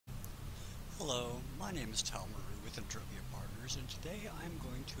Hello, my name is Tal Maru with Entropia Partners, and today I'm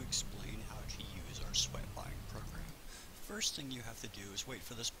going to explain how to use our sweat buying program. First thing you have to do is wait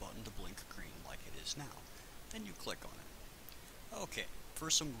for this button to blink green like it is now. Then you click on it. Okay, for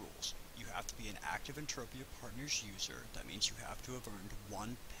some rules. You have to be an active Entropia Partners user. That means you have to have earned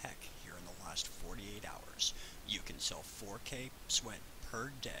 1 PED here in the last 48 hours. You can sell 4K sweat per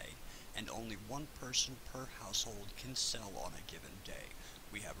day, and only one person per household can sell on a given day.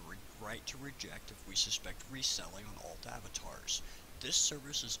 We have a right to reject if we suspect reselling on alt avatars. This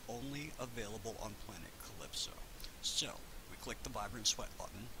service is only available on planet Calypso. So, we click the Vibrant Sweat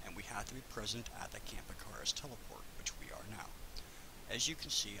button, and we have to be present at the Campicara's teleport, which we are now. As you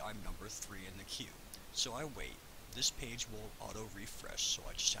can see, I'm number 3 in the queue. So I wait. This page will auto-refresh, so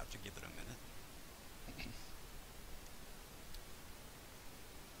I just have to give it a minute.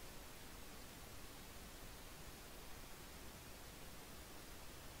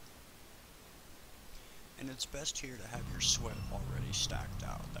 And it's best here to have your sweat already stacked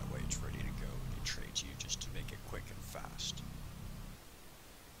out. That way it's ready to go and it trades you just to make it quick and fast.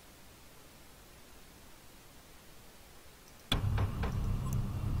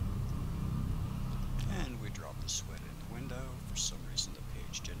 And we drop the sweat in the window. For some reason the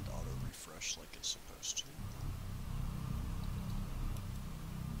page didn't auto-refresh like it's supposed to.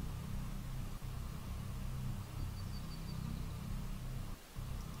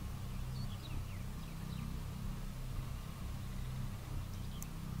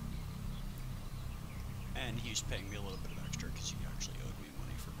 And he's paying me a little bit of extra because he actually owed me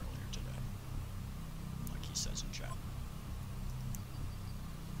money from earlier today, like he says in chat.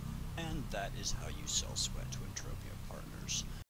 And that is how you sell sweat to Entropia Partners.